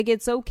Like,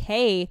 it's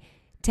okay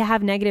to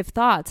have negative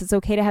thoughts. It's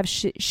okay to have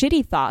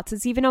shitty thoughts.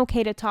 It's even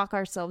okay to talk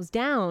ourselves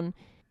down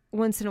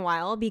once in a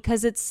while,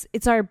 because it's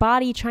our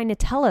body trying to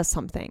tell us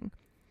something.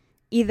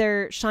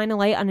 Either shine a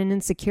light on an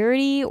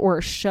insecurity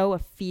or show a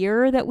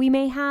fear that we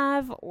may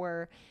have,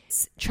 or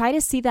try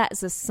to see that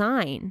as a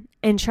sign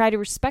and try to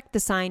respect the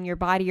sign your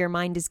body or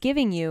mind is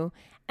giving you,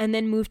 and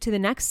then move to the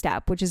next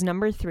step, which is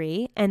number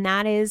 3, and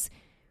that is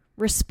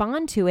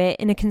respond to it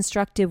in a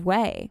constructive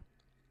way.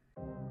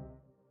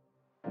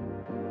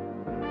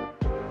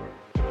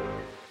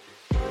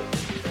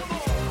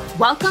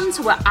 Welcome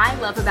to What I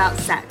Love About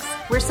Sex,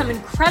 where some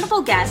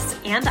incredible guests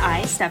and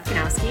I, Steph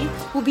Kanowski,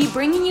 will be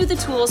bringing you the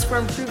tools for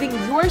improving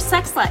your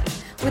sex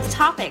life with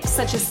topics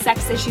such as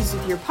sex issues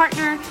with your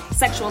partner,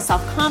 sexual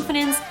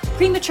self-confidence,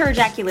 premature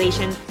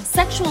ejaculation,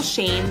 sexual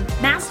shame,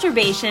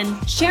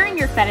 masturbation, sharing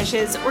your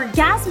fetishes,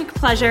 orgasmic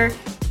pleasure,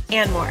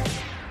 and more.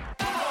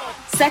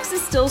 Sex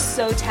is still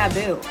so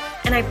taboo,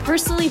 and I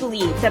personally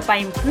believe that by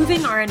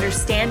improving our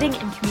understanding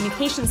and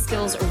communication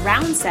skills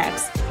around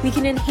sex, we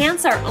can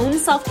enhance our own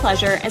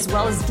self-pleasure as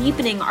well as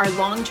deepening our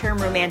long-term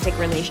romantic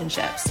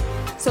relationships.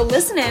 So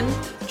listen in,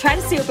 try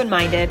to stay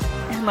open-minded,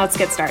 and let's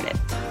get started.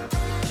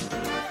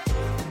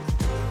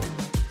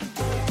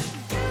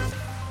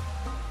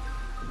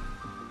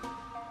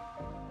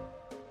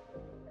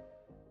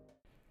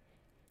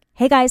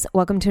 Hey guys,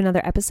 welcome to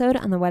another episode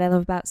on the What I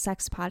Love About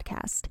Sex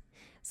podcast.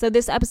 So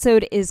this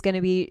episode is going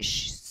to be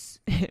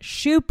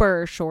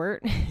super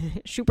short,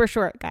 super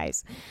short,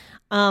 guys.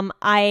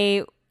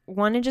 I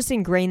want to just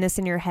ingrain this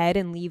in your head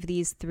and leave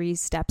these 3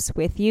 steps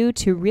with you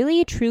to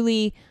really,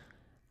 truly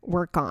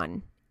work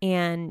on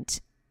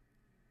and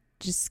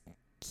just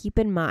keep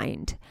in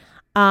mind.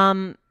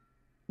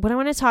 What I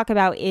want to talk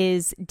about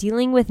is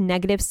dealing with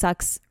negative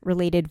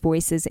sex-related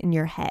voices in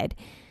your head.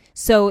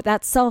 So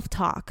that's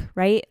self-talk,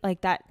 right?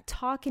 Like that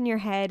talk in your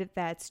head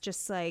that's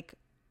just like,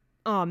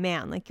 oh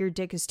man, like your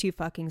dick is too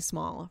fucking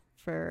small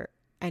for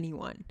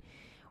anyone,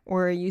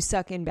 or you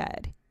suck in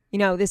bed. You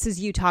know, this is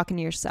you talking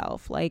to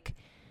yourself like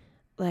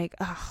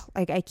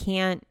I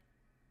can't.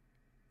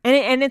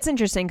 And it's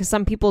interesting because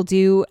some people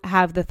do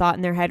have the thought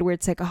in their head where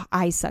it's like, oh,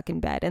 I suck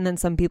in bed. And then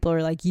some people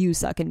are like, you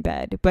suck in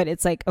bed, but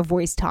it's like a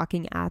voice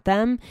talking at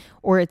them,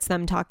 or it's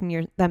them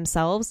talking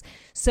themselves.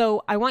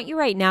 So I want you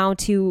right now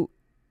to,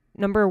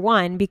 number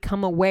 1,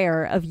 become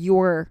aware of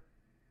your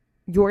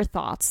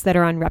thoughts that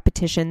are on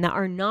repetition, that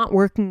are not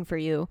working for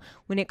you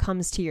when it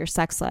comes to your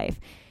sex life,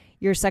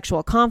 your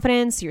sexual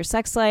confidence, your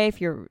sex life,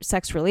 your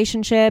sex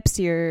relationships,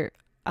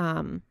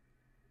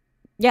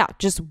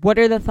 just what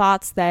are the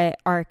thoughts that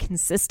are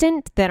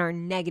consistent, that are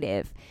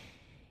negative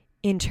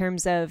in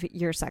terms of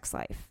your sex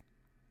life.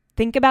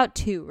 Think about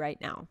 2 right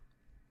now.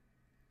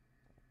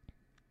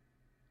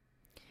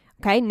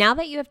 Okay, now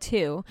that you have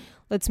 2,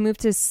 let's move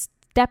to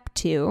step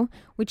 2,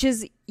 which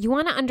is you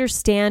want to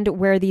understand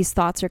where these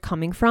thoughts are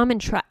coming from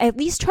and at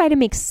least try to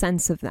make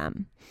sense of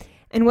them.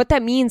 And what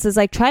that means is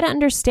like, try to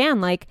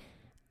understand, like,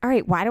 all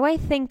right, why do I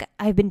think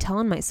I've been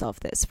telling myself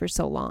this for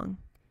so long?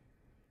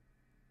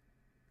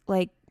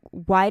 Like,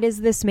 why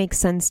does this make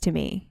sense to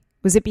me?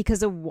 Was it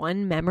because of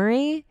one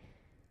memory?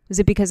 Was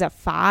it because of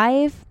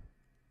 5?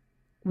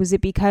 Was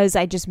it because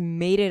I just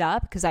made it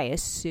up because I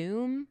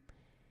assume?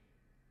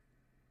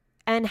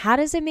 And how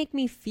does it make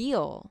me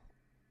feel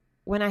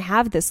when I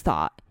have this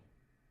thought?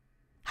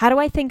 How do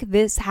I think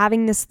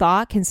having this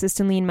thought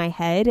consistently in my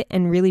head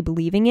and really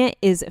believing it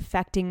is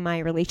affecting my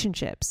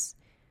relationships,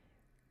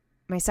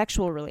 my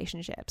sexual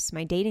relationships,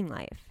 my dating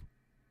life?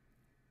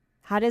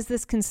 How does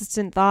this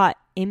consistent thought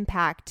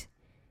impact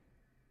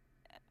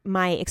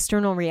my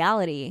external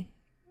reality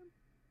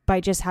by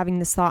just having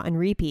this thought on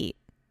repeat?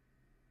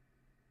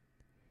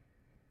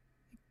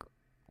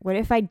 What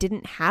if I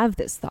didn't have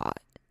this thought?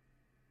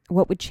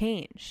 What would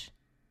change?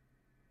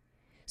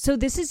 So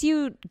this is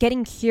you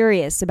getting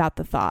curious about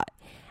the thought.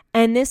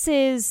 And this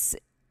is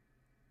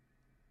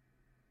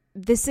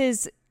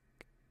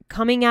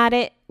coming at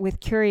it with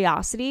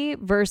curiosity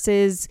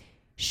versus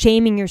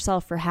shaming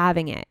yourself for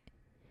having it.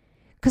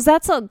 Because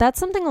that's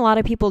something a lot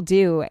of people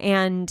do.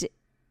 And,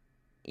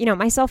 you know,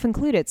 myself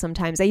included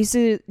sometimes. I used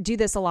to do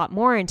this a lot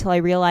more until I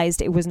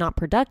realized it was not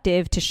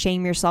productive to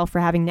shame yourself for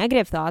having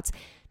negative thoughts.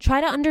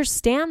 Try to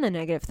understand the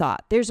negative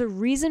thought. There's a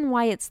reason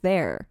why it's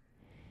there.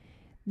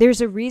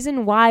 There's a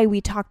reason why we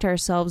talk to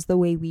ourselves the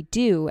way we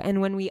do. And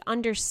when we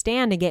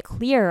understand and get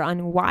clear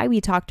on why we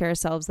talk to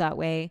ourselves that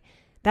way,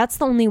 that's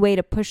the only way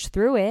to push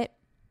through it.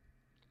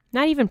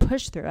 Not even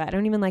push through it. I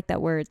don't even like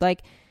that word.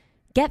 Like,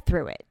 get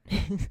through it.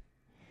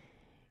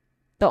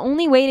 The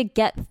only way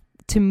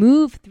to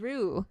move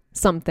through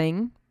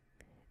something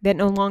that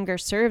no longer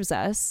serves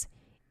us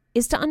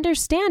is to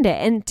understand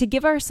it and to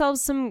give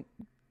ourselves some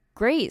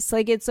grace.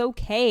 Like, it's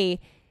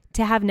okay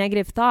to have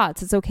negative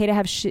thoughts. It's okay to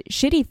have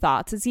shitty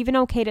thoughts. It's even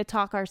okay to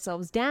talk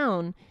ourselves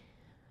down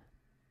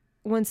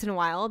once in a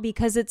while,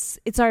 because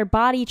it's our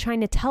body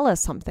trying to tell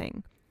us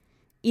something.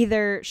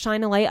 Either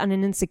shine a light on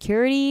an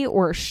insecurity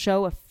or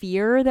show a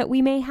fear that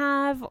we may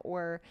have,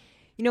 or,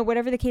 you know,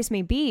 whatever the case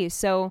may be.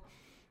 So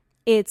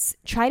It's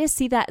try to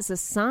see that as a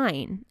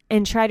sign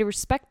and try to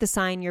respect the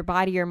sign your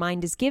body or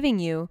mind is giving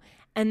you,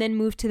 and then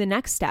move to the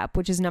next step,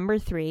 which is number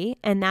 3,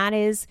 and that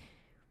is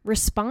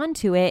respond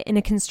to it in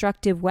a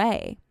constructive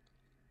way.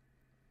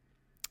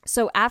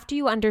 So after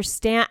you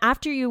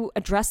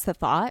address the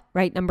thought,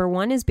 right? Number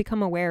 1 is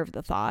become aware of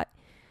the thought.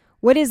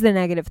 What is the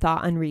negative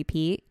thought on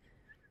repeat?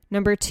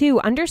 Number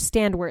 2,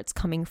 understand where it's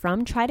coming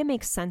from. Try to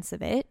make sense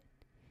of it.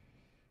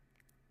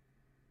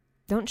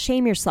 Don't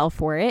shame yourself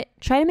for it.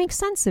 Try to make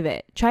sense of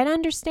it. Try to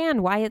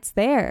understand why it's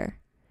there.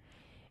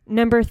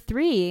 Number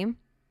 3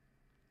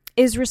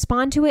 is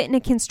respond to it in a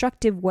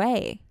constructive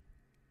way.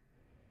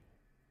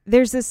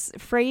 There's this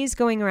phrase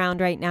going around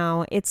right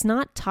now. It's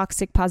not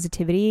toxic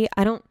positivity.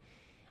 I don't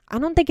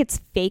think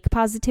it's fake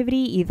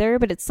positivity either,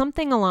 but it's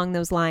something along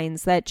those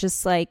lines that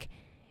just like,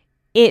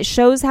 it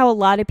shows how a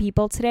lot of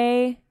people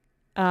today,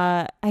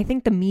 I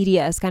think the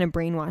media has kind of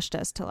brainwashed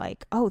us to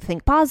like, oh,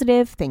 think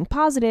positive, think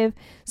positive.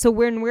 So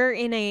when we're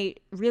in a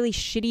really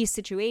shitty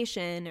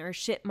situation or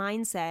shit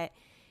mindset,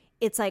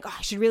 it's like, oh,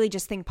 I should really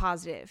just think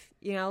positive.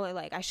 You know,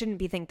 like I shouldn't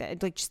be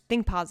just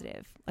think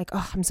positive. Like,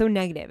 oh, I'm so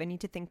negative. I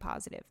need to think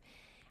positive.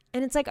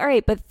 And it's like, all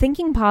right, but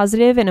thinking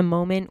positive in a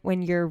moment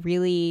when you're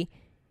really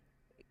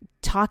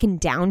talking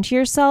down to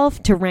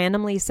yourself to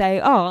randomly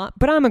say, oh,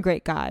 but I'm a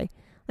great guy.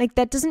 Like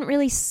that doesn't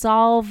really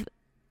solve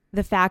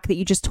the fact that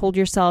you just told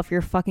yourself you're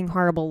a fucking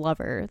horrible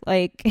lover.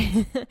 Like,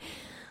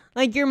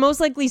 like you're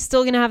most likely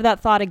still going to have that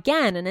thought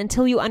again. And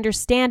until you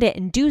understand it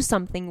and do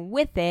something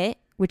with it,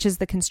 which is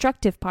the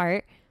constructive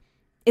part,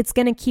 it's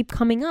going to keep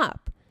coming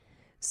up.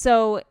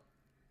 So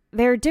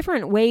there are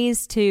different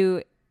ways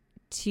to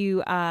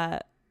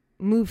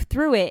move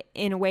through it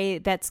in a way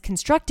that's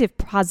constructive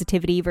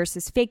positivity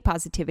versus fake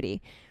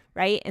positivity,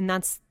 right? And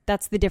that's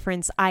the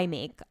difference I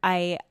make.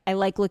 I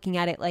like looking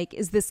at it like,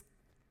 is this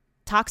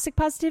toxic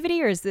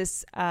positivity or is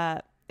this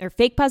or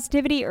fake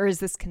positivity, or is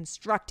this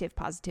constructive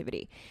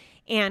positivity?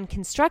 And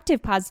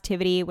constructive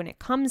positivity, when it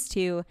comes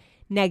to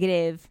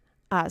negative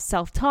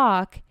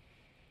self-talk,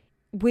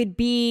 would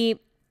be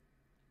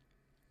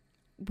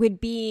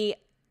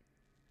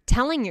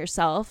telling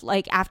yourself,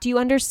 like, after you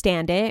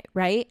understand it,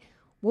 right?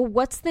 Well,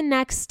 what's the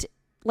next,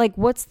 like,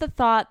 what's the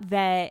thought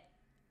that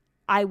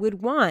I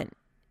would want?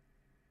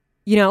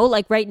 You know,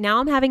 like right now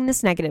I'm having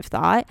this negative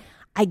thought.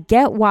 I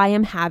get why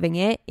I'm having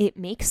it. It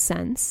makes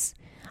sense.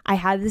 I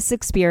had this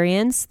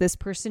experience. This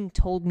person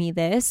told me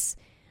this.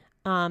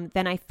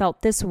 Then I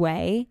felt this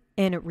way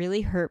and it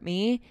really hurt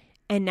me.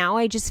 And now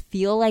I just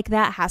feel like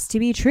that has to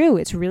be true.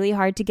 It's really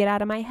hard to get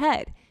out of my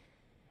head.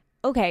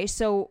 Okay,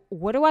 so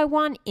what do I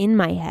want in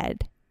my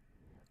head?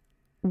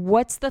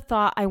 What's the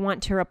thought I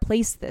want to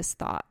replace this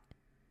thought?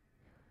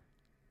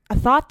 A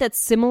thought that's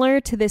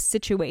similar to this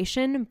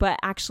situation, but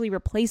actually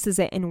replaces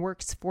it and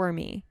works for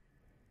me.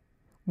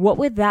 What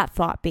would that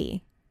thought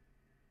be?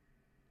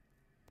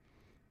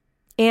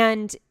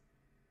 And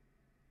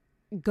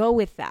go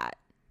with that.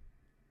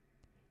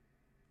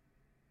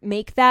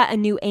 Make that a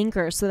new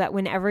anchor so that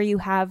whenever you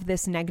have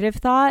this negative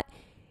thought,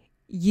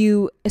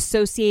 you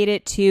associate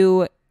it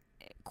to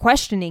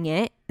questioning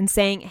it and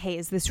saying, hey,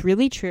 is this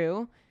really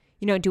true?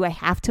 You know, do I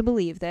have to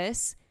believe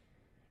this?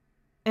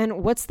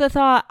 And what's the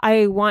thought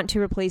I want to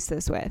replace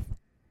this with?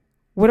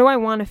 What do I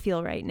want to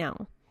feel right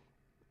now?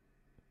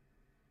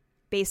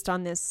 Based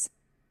on this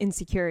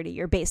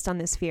insecurity or based on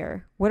this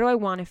fear, what do I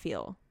want to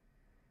feel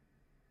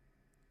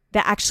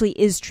that actually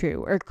is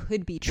true or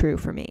could be true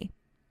for me?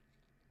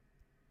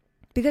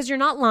 Because you're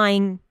not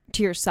lying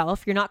to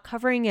yourself. You're not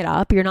covering it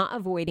up. You're not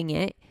avoiding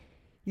it.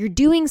 You're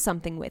doing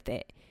something with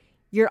it.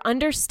 You're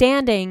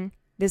understanding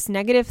this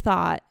negative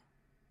thought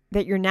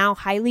that you're now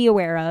highly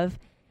aware of.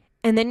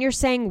 And then you're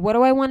saying, what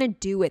do I want to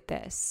do with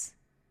this?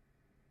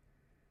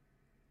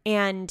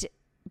 And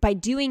by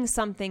doing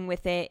something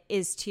with it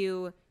is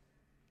to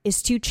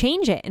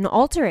change it and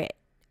alter it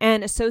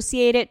and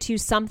associate it to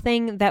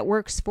something that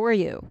works for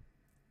you.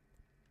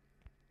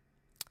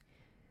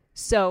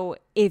 So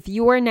if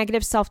your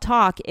negative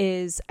self-talk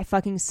is, I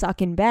fucking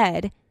suck in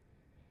bed,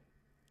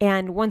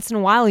 and once in a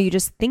while you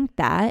just think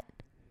that,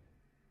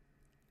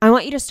 I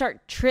want you to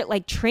start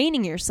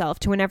training yourself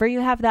to, whenever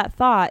you have that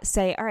thought,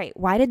 say, all right,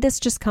 why did this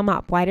just come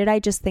up? Why did I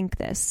just think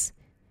this?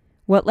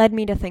 What led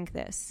me to think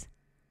this?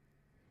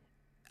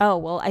 Oh,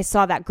 well, I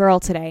saw that girl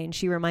today and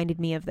she reminded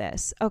me of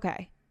this.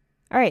 Okay.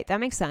 All right, that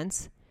makes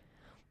sense.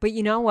 But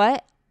you know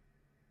what?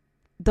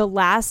 The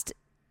last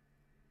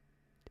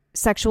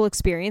sexual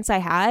experience I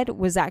had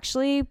was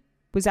actually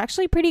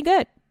pretty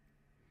good.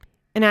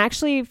 And I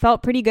actually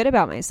felt pretty good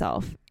about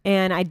myself.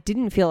 And I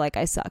didn't feel like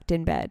I sucked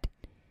in bed.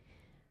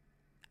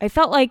 I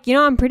felt like, you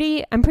know, I'm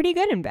pretty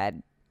good in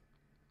bed.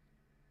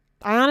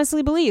 I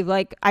honestly believe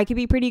like I could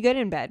be pretty good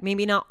in bed.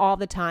 Maybe not all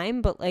the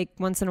time, but like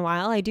once in a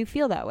while I do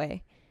feel that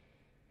way.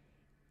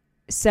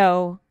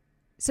 So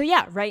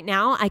yeah, right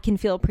now I can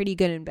feel pretty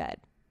good in bed.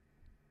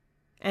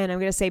 And I'm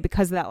going to say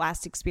because of that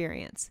last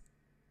experience.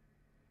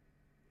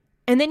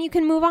 And then you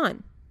can move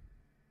on.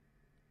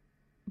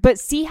 But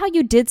see how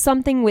you did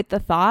something with the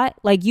thought?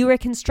 Like you were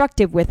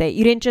constructive with it.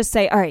 You didn't just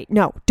say, all right,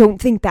 no,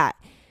 don't think that.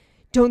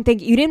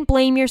 you didn't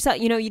blame yourself.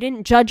 You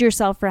didn't judge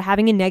yourself for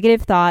having a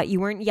negative thought. You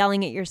weren't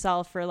yelling at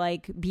yourself for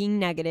like being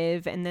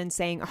negative and then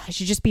saying, oh, I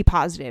should just be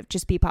positive,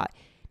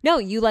 No,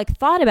 you like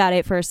thought about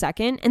it for a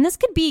second. And this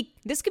could be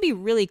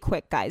really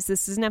quick, guys.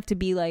 This doesn't have to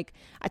be like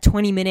a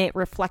 20-minute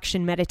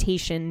reflection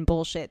meditation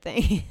bullshit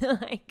thing.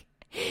 Like,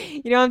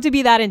 you don't have to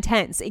be that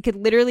intense. It could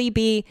literally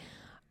be,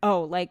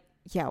 oh, like,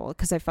 yeah, well,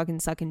 because I fucking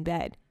suck in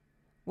bed.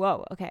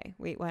 Whoa, okay.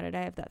 Wait, why did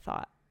I have that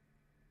thought?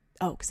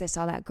 Oh, because I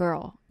saw that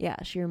girl. Yeah,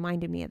 she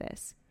reminded me of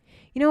this.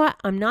 You know what?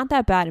 I'm not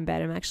that bad in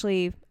bed. I'm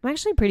actually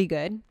pretty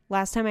good.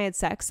 Last time I had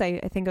sex, I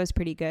think I was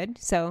pretty good.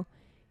 So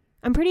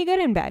I'm pretty good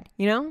in bed,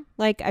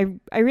 Like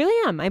I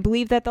really am. I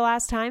believe that the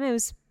last time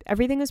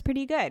everything was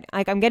pretty good.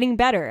 Like I'm getting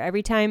better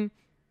every time.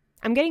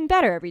 I'm getting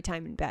better every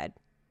time in bed.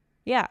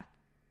 Yeah.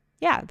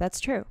 Yeah, that's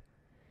true.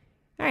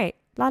 All right.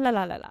 La la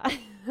la la la.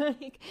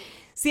 Like,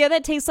 see how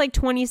that takes like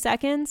 20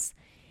 seconds?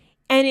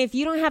 And if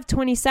you don't have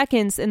 20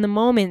 seconds in the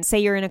moment, say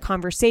you're in a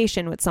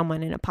conversation with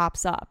someone and it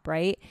pops up,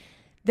 right?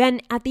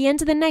 Then at the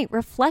end of the night,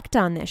 reflect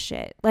on this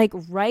shit. Like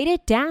write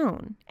it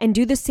down and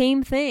do the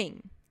same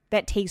thing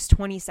that takes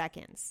 20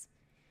 seconds.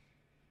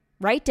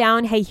 Write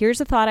down, hey, here's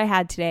a thought I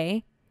had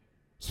today.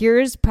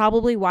 Here's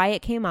probably why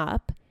it came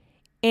up.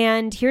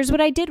 And here's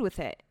what I did with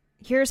it.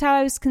 Here's how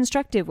I was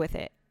constructive with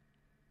it.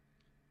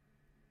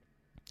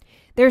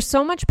 There's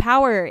so much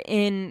power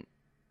in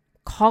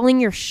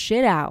calling your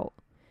shit out.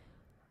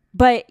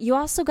 But you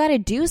also got to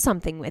do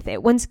something with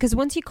it. Because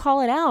once you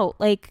call it out,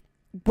 like,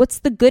 what's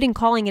the good in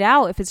calling it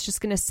out if it's just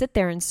going to sit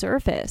there and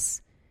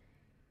surface?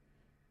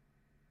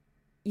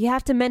 You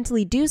have to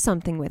mentally do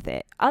something with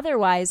it.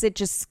 Otherwise, it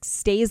just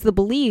stays the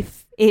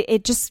belief.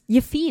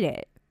 You feed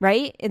it,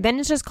 right? And then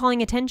it's just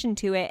calling attention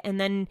to it. And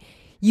then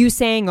you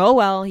saying, oh,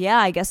 well, yeah,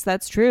 I guess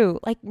that's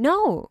true. Like,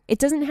 no, it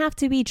doesn't have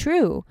to be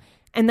true.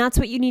 And that's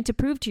what you need to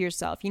prove to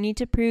yourself. You need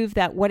to prove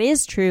that what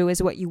is true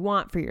is what you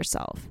want for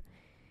yourself.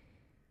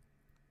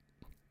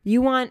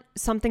 You want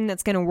something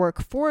that's going to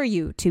work for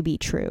you to be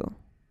true.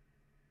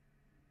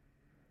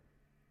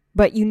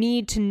 But you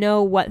need to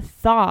know what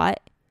thought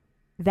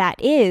that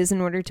is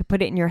in order to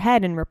put it in your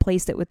head and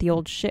replace it with the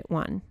old shit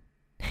one.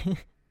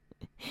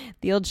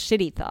 The old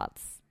shitty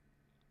thoughts.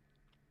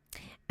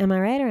 Am I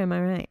right or am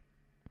I right?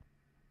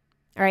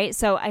 All right,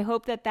 so I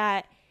hope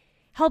that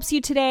helps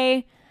you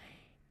today.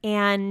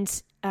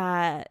 And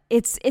and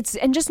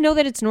just know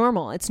that it's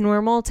normal. It's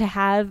normal to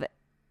have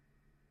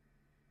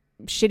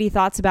shitty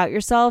thoughts about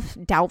yourself,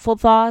 doubtful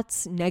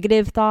thoughts,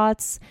 negative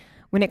thoughts.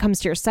 When it comes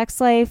to your sex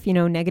life,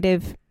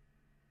 negative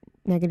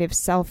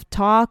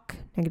self-talk,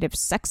 negative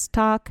sex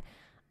talk.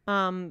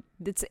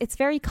 It's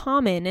very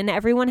common, and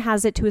everyone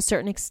has it to a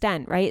certain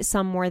extent, right?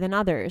 Some more than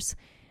others.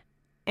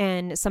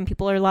 And some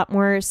people are a lot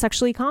more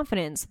sexually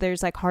confident. So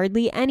there's like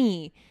hardly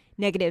any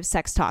negative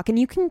sex talk, and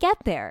you can get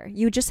there.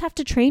 You just have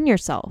to train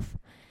yourself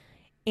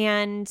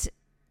and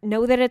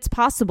know that it's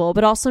possible,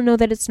 but also know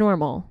that it's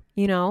normal.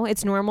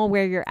 It's normal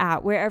where you're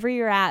at. Wherever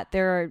you're at,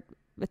 there are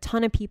a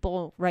ton of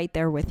people right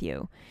there with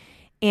you.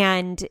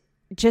 And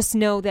just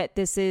know that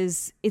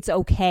it's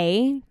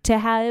okay to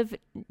have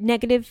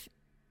negative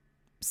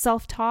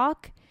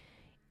self-talk.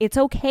 It's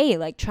okay.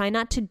 Like, try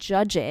not to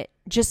judge it.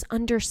 Just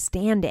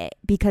understand it,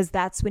 because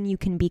that's when you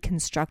can be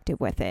constructive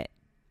with it.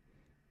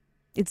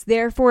 It's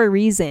there for a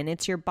reason.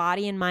 It's your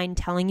body and mind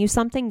telling you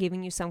something,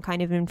 giving you some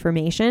kind of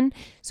information.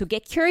 So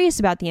get curious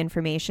about the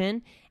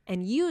information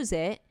and use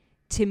it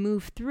to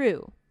move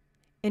through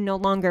and no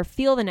longer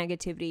feel the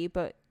negativity,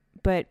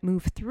 but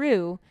move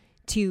through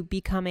to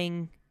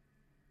becoming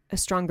a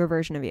stronger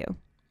version of you.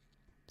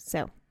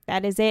 So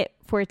that is it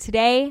for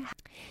today.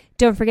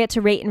 Don't forget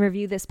to rate and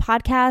review this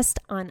podcast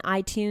on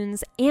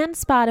iTunes and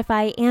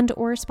Spotify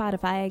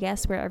I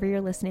guess, wherever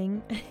you're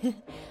listening.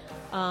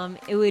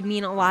 It would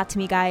mean a lot to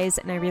me, guys,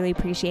 and I really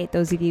appreciate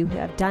those of you who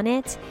have done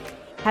it.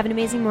 Have an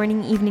amazing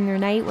morning, evening, or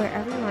night,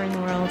 wherever you are in the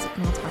world,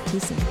 and I'll talk to you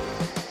soon.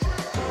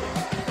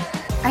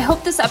 I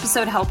hope this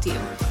episode helped you.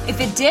 If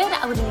it did,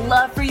 I would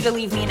love for you to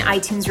leave me an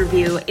iTunes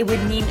review. It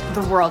would mean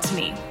the world to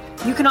me.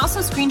 You can also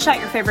screenshot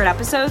your favorite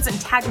episodes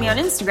and tag me on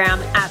Instagram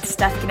at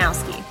Steph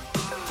Ganowski.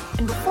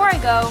 And before I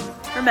go,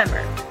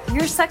 remember,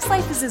 your sex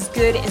life is as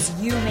good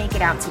as you make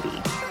it out to be.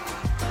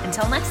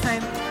 Until next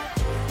time.